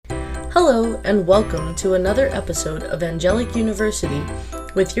Hello, and welcome to another episode of Angelic University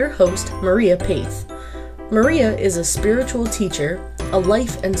with your host, Maria Paith. Maria is a spiritual teacher, a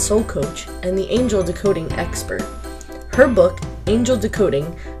life and soul coach, and the angel decoding expert. Her book, Angel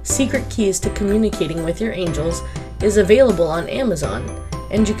Decoding: Secret Keys to Communicating with Your Angels, is available on Amazon,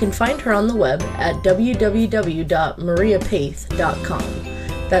 and you can find her on the web at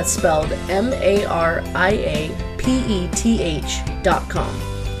www.mariapaith.com. That's spelled MariaPeth.com.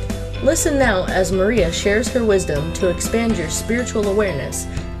 Listen now as Maria shares her wisdom to expand your spiritual awareness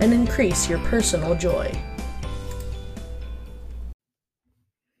and increase your personal joy.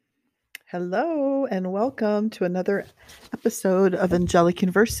 Hello, and welcome to another episode of Angelic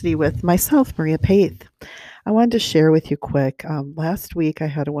University with myself, Maria Paith. I wanted to share with you quick. Last week, I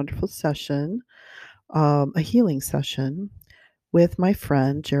had a wonderful session, a healing session with my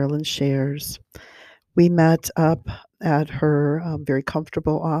friend, Geraldine Shares. We met up at her very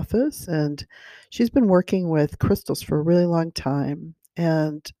comfortable office, and she's been working with crystals for a really long time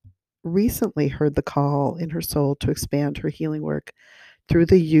and recently heard the call in her soul to expand her healing work through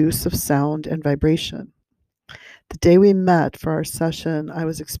the use of sound and vibration. The day we met for our session, I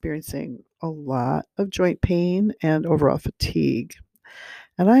was experiencing a lot of joint pain and overall fatigue.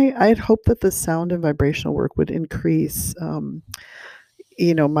 And I had hoped that the sound and vibrational work would increase,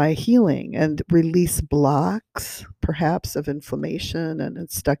 my healing and release blocks, perhaps, of inflammation and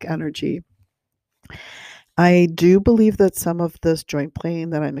stuck energy. I do believe that some of this joint pain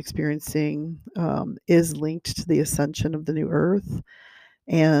that I'm experiencing is linked to the ascension of the new earth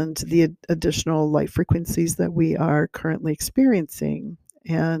and the additional light frequencies that we are currently experiencing.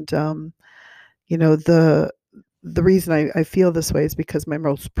 And the reason I feel this way is because my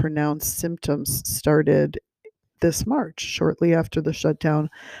most pronounced symptoms started this March, shortly after the shutdown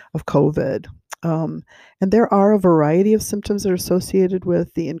of COVID. And there are a variety of symptoms that are associated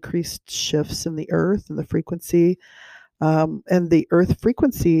with the increased shifts in the earth and the frequency. And the earth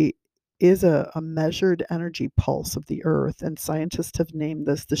frequency is a measured energy pulse of the earth, and scientists have named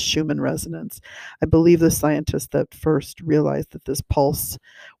this the Schumann resonance. I believe the scientist that first realized that this pulse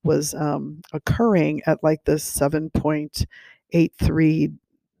was occurring at like this 7.83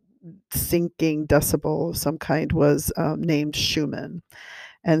 sinking decibel of some kind was named Schumann.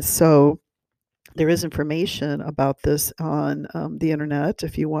 And so there is information about this on the internet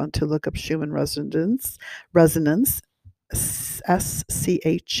if you want to look up Schumann resonance, SCHUMANN,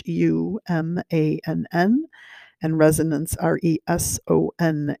 and resonance, RESONANCE.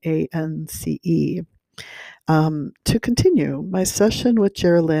 To continue, my session with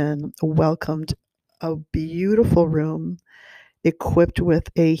Geraldine welcomed a beautiful room equipped with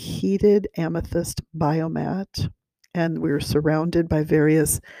a heated amethyst biomat, and we were surrounded by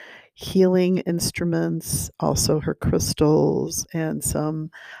various healing instruments, also her crystals, and some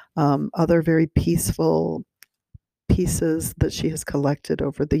other very peaceful pieces that she has collected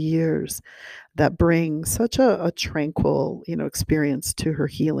over the years that bring such a tranquil, experience to her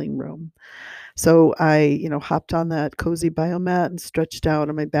healing room. So I, hopped on that cozy biomat and stretched out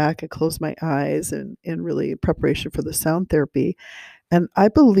on my back and closed my eyes in really preparation for the sound therapy. And I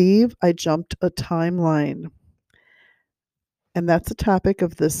believe I jumped a timeline. And that's the topic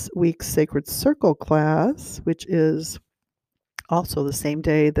of this week's Sacred Circle class, which is also the same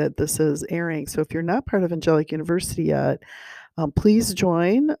day that this is airing. So if you're not part of Angelic University yet, please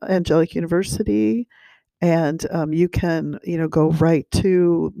join Angelic University, and you can, go right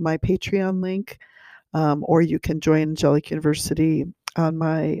to my Patreon link, or you can join Angelic University on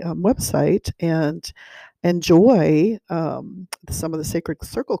my website and enjoy some of the Sacred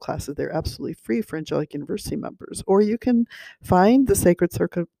Circle classes. They're absolutely free for Angelic University members. Or you can find the Sacred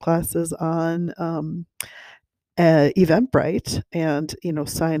Circle classes on Eventbrite and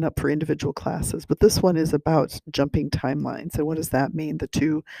sign up for individual classes. But this one is about jumping timelines. And what does that mean? The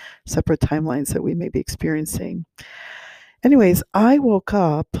two separate timelines that we may be experiencing. Anyways, I woke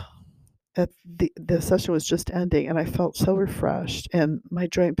up at the session was just ending, and I felt so refreshed, and my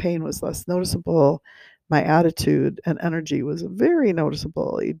joint pain was less noticeable. My attitude and energy was very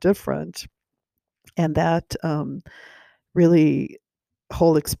noticeably different, and that really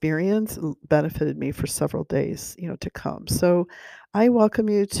whole experience benefited me for several days, to come. So I welcome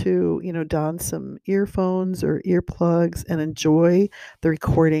you to, don some earphones or earplugs and enjoy the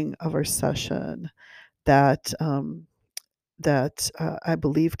recording of our session that I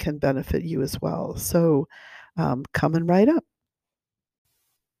believe can benefit you as well. So coming right up.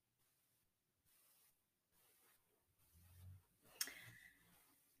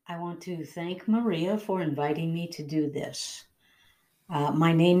 I want to thank Maria for inviting me to do this.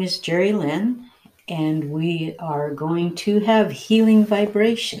 My name is Jerry Lynn, and we are going to have healing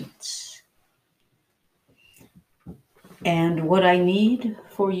vibrations. And what I need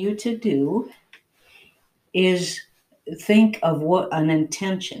for you to do is think of what an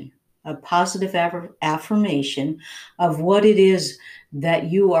intention, a positive affirmation of what it is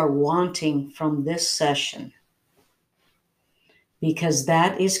that you are wanting from this session. Because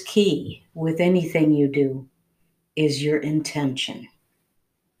that is key with anything you do, is your intention.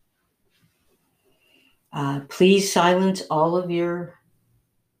 Please silence all of your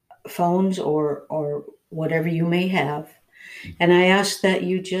phones or whatever you may have. And I ask that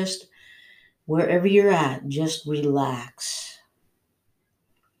you just, wherever you're at, just relax.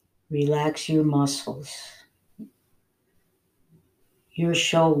 Relax your muscles, your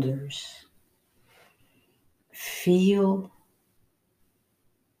shoulders. Feel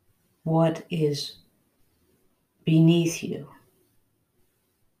what is beneath you.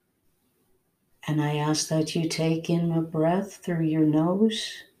 And I ask that you take in a breath through your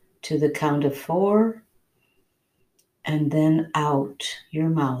nose to the count of 4, and then out your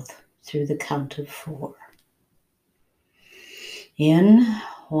mouth through the count of 4. In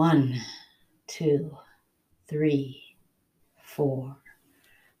 1, 2, 3, 4.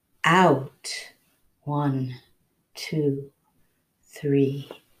 Out 1, 2, 3,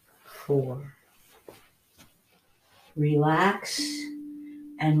 4. Relax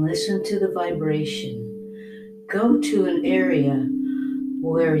and listen to the vibration. Go to an area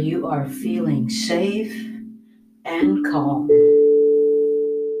where you are feeling safe and calm,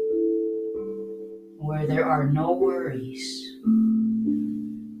 where there are no worries.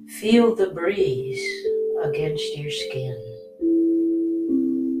 Feel the breeze against your skin.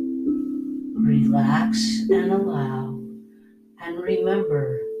 Relax and allow, and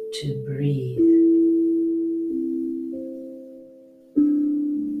remember to breathe.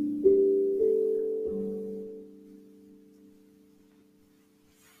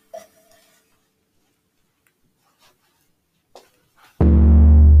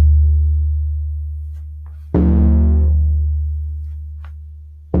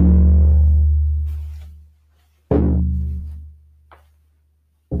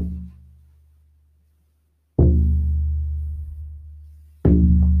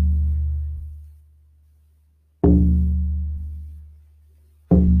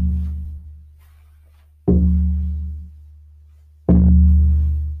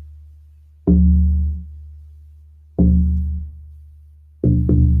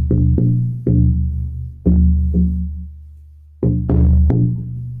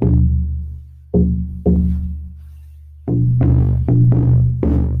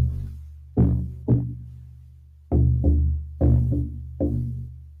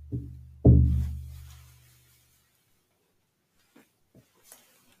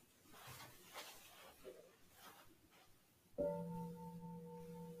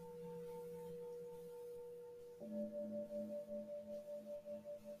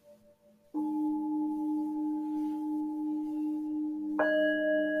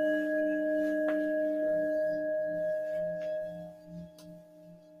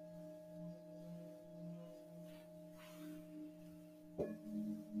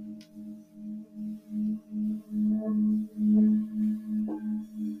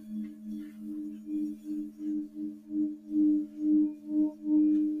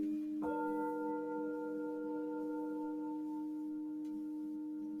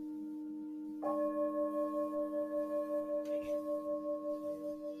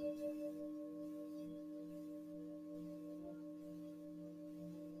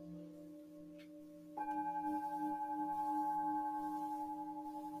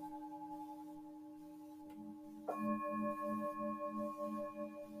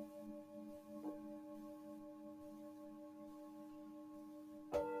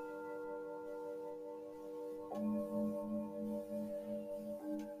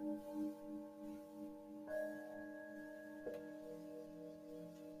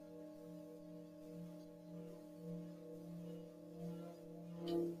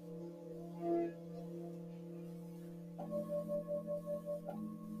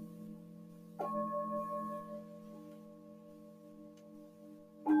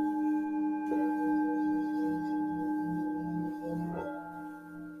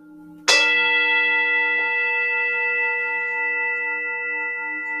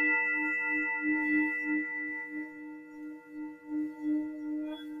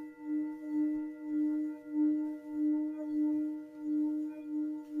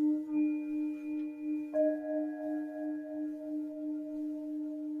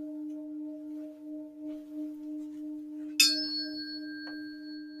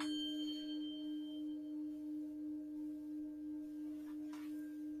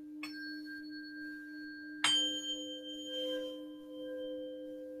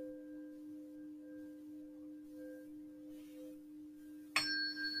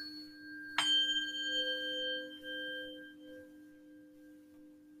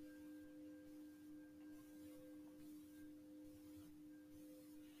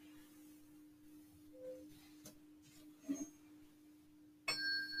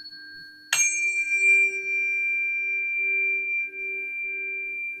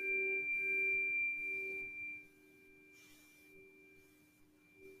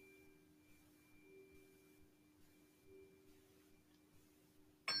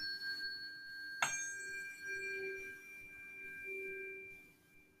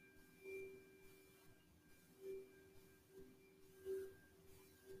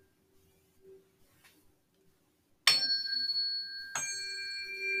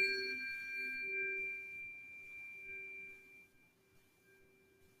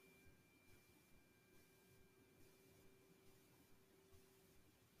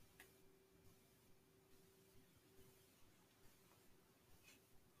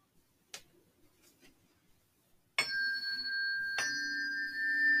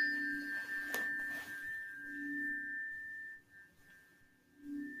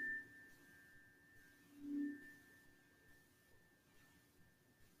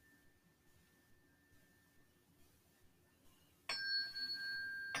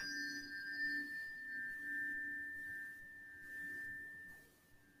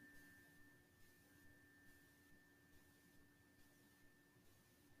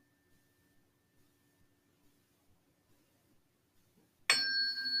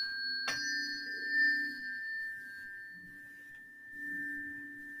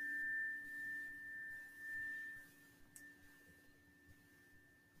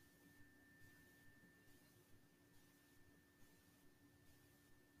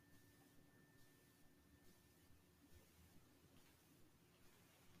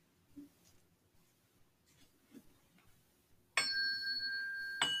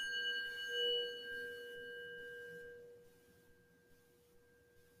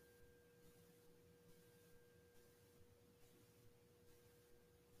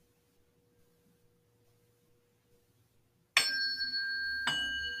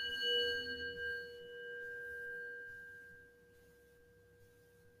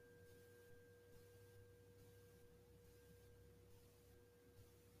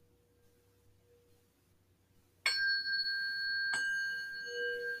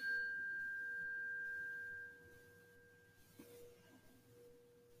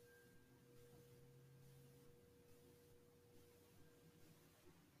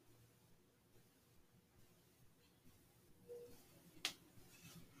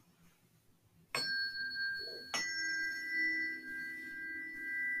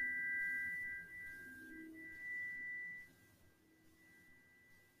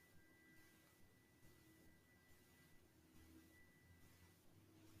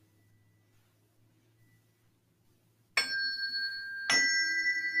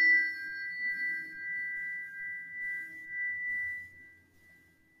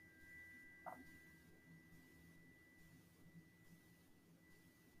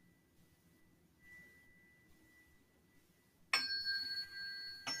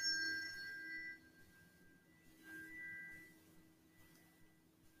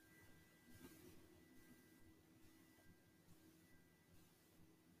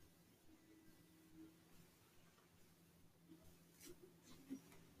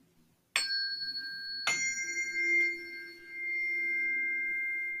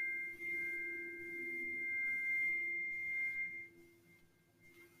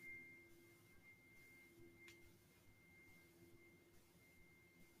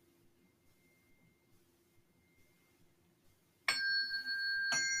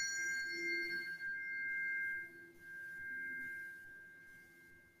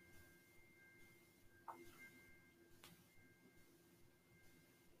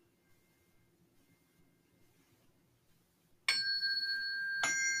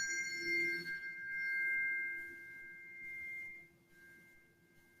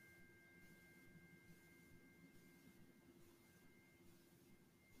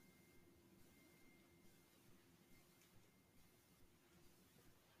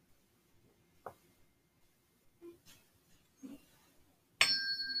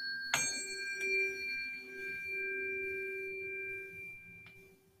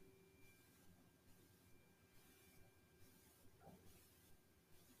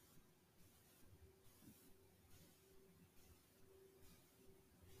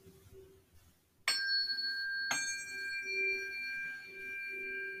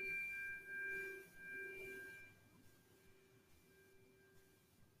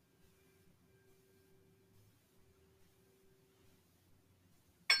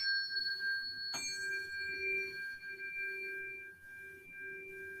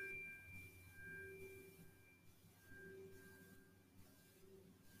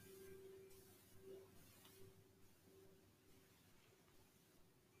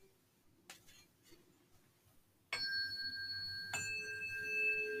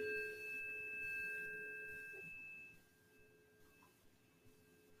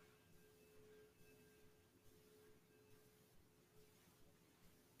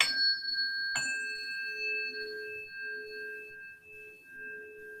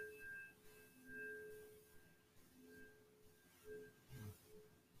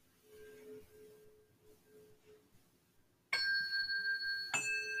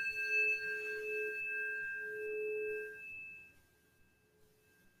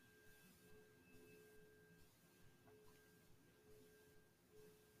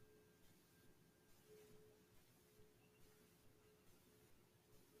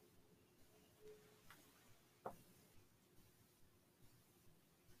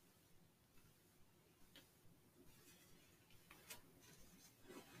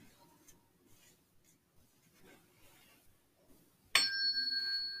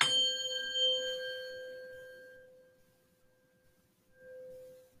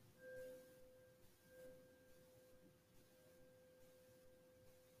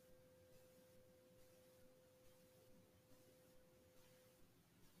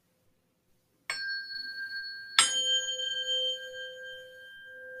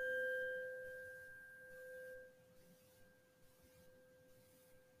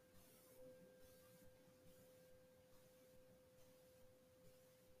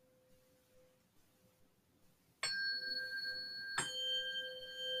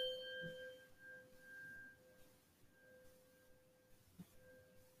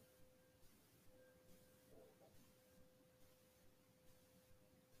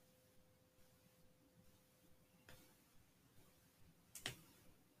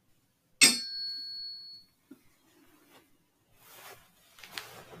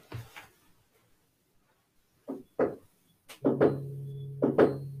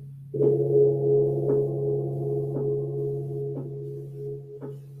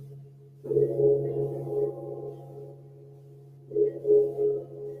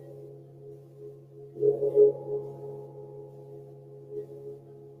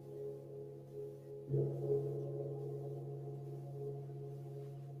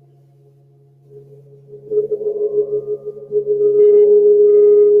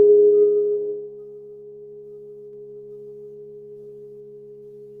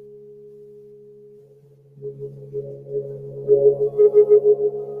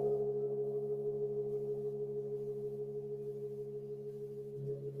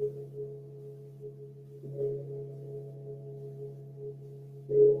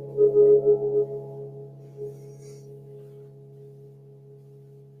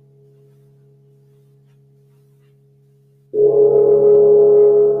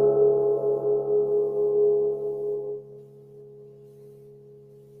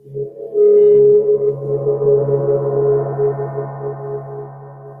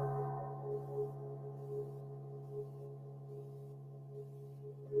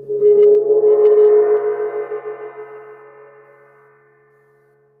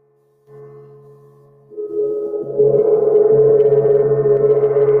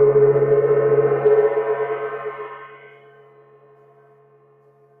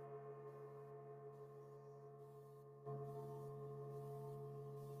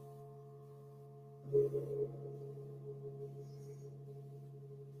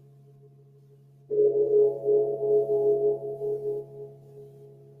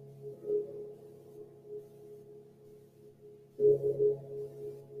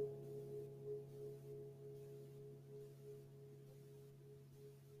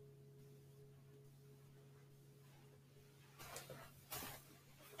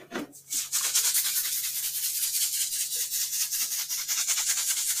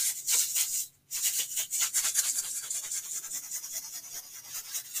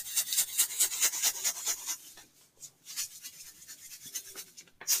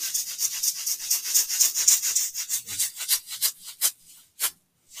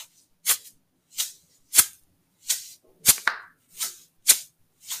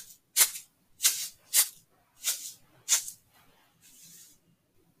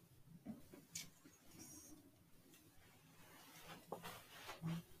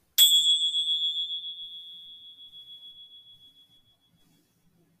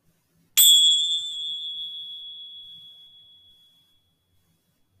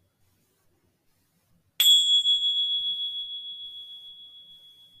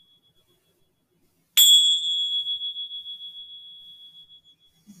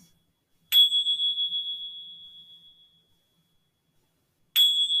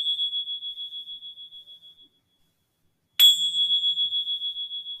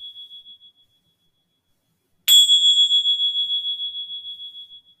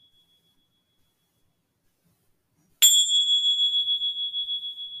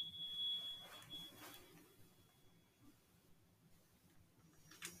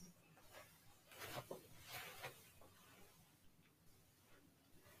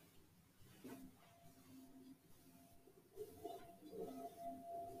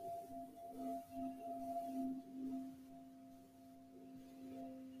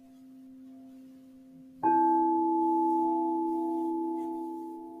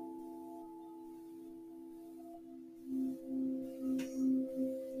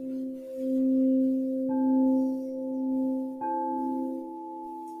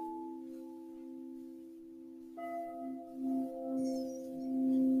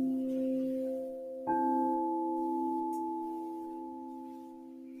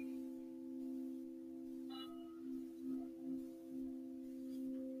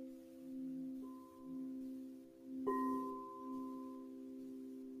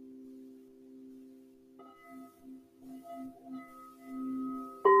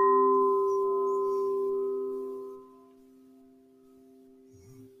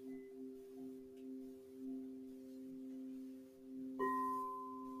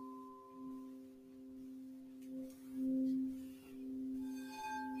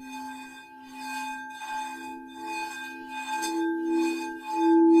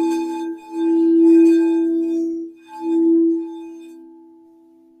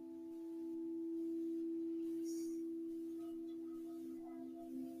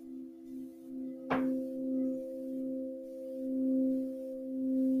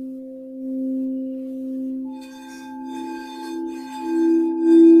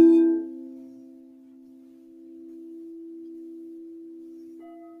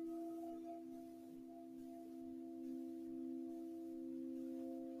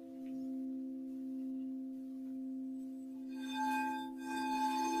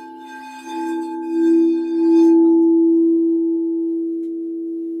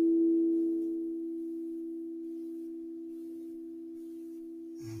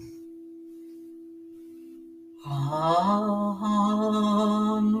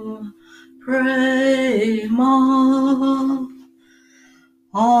 Aham Prema.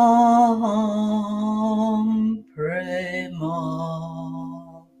 Aham Prema.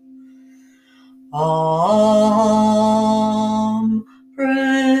 Aham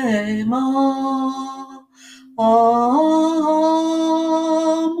Prema. Aham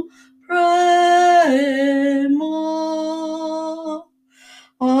Prema.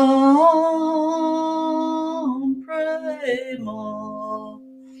 Aham Prema.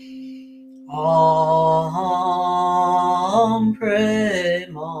 Aham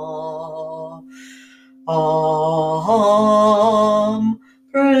Prema. Aham Prema.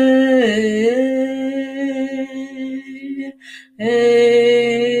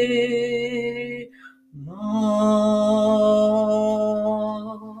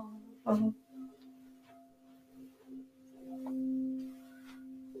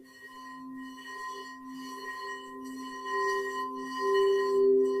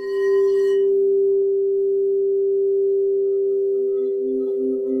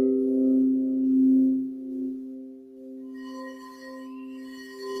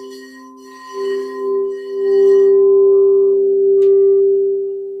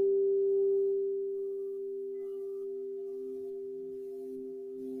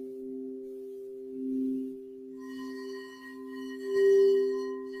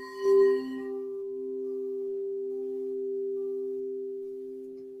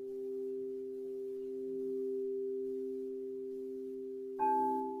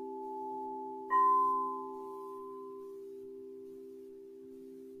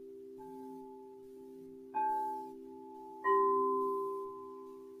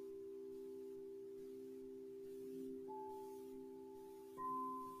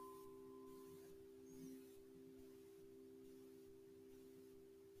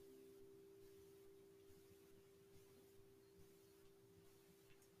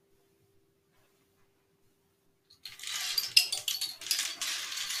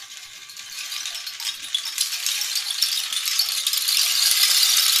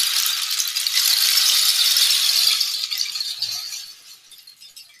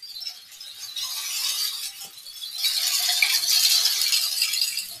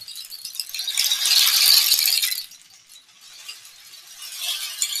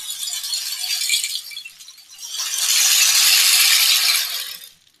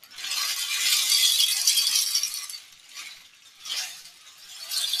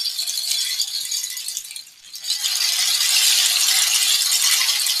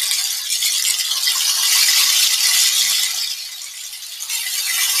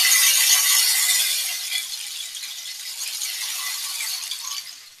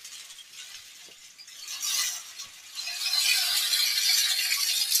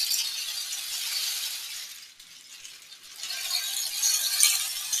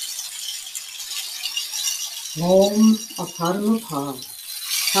 Om Aparamapa,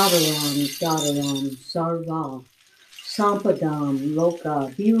 Tadaram, Dadaram, Sarva, Sampadam, Loka,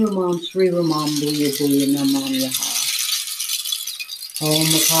 Viramam, Sriramam, Bhuya Bhuya Namam Yaha. Om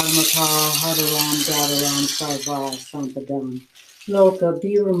Aparamapa, Hadaram, Dadaram, Sarva, Sampadam, Loka,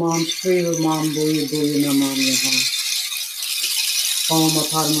 Viramam, Sriramam, Bhuya Bhuya Namam Yaha. Om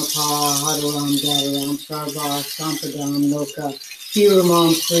Aparamapa, Hadaram, Dadaram, Sarva, Sampadam, Loka,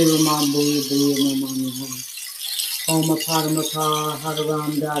 Viramam, Sriramam, Bhuya Bhuya Namam Yaha. Om Aparamapa,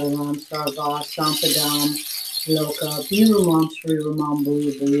 Hadaram, Dadaram, Sarva, Sampadam, Loka, Viramam, Sriramam,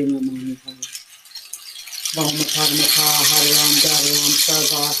 Bhuya Bhuya Namam Yaha. Om Aparamapa, Hadaram, Dadaram,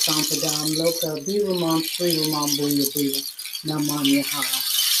 Sarva, Sampadam Loka Biramam Sri Ramam Booya Booya Namam Yaha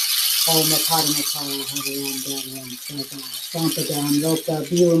Om Padmakara Hariam Daram Sada Sampadam Loka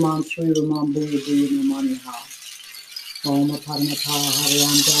Biramam Sri Ramam Booya Booya Namam Yaha Om Padmakara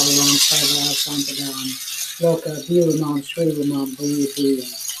Hariam Daram Sada Sampadam Loka Biramam Sri Ramam Booya Booya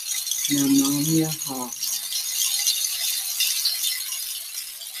Namam Yaha.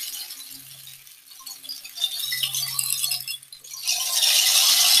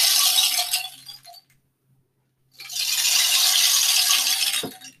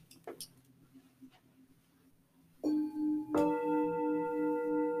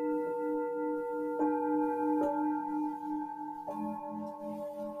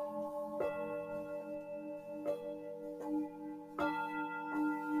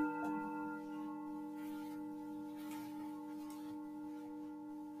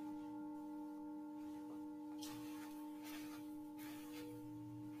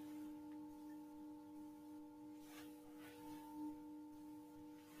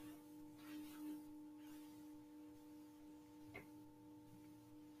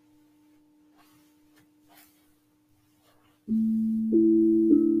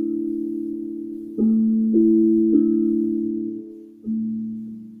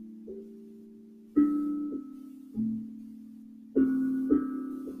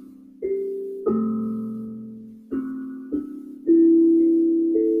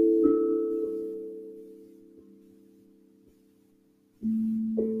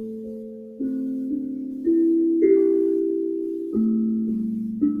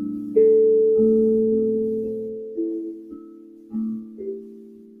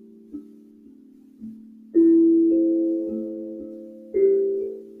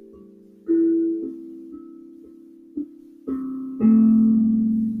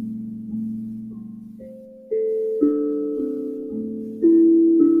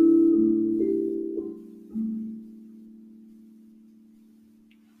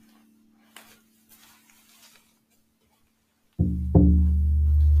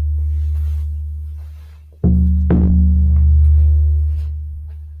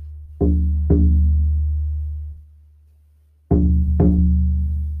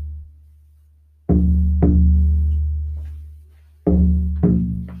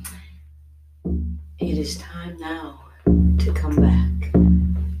 It is time now to come back.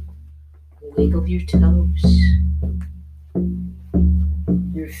 Wiggle your toes,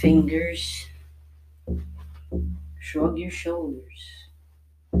 your fingers, shrug your shoulders,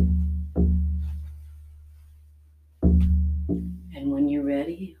 and when you're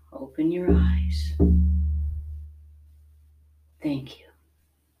ready, open your eyes. Thank you.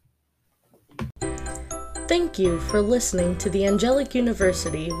 Thank you for listening to the Angelic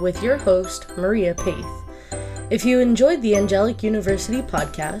University with your host, Maria Paith. If you enjoyed the Angelic University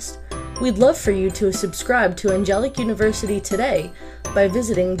podcast, we'd love for you to subscribe to Angelic University today by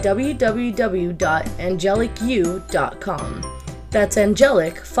visiting www.angelicu.com. That's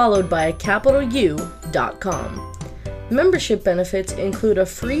angelic followed by a capital U.com. Membership benefits include a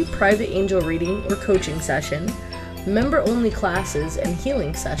free private angel reading or coaching session, member-only classes and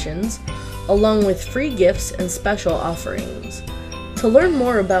healing sessions, along with free gifts and special offerings. To learn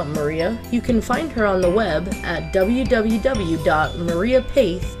more about Maria, you can find her on the web at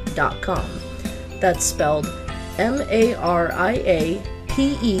www.mariapaith.com. That's spelled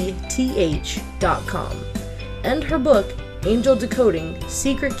MariaPeth.com. And her book, Angel Decoding: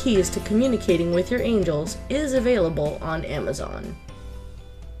 Secret Keys to Communicating with Your Angels, is available on Amazon.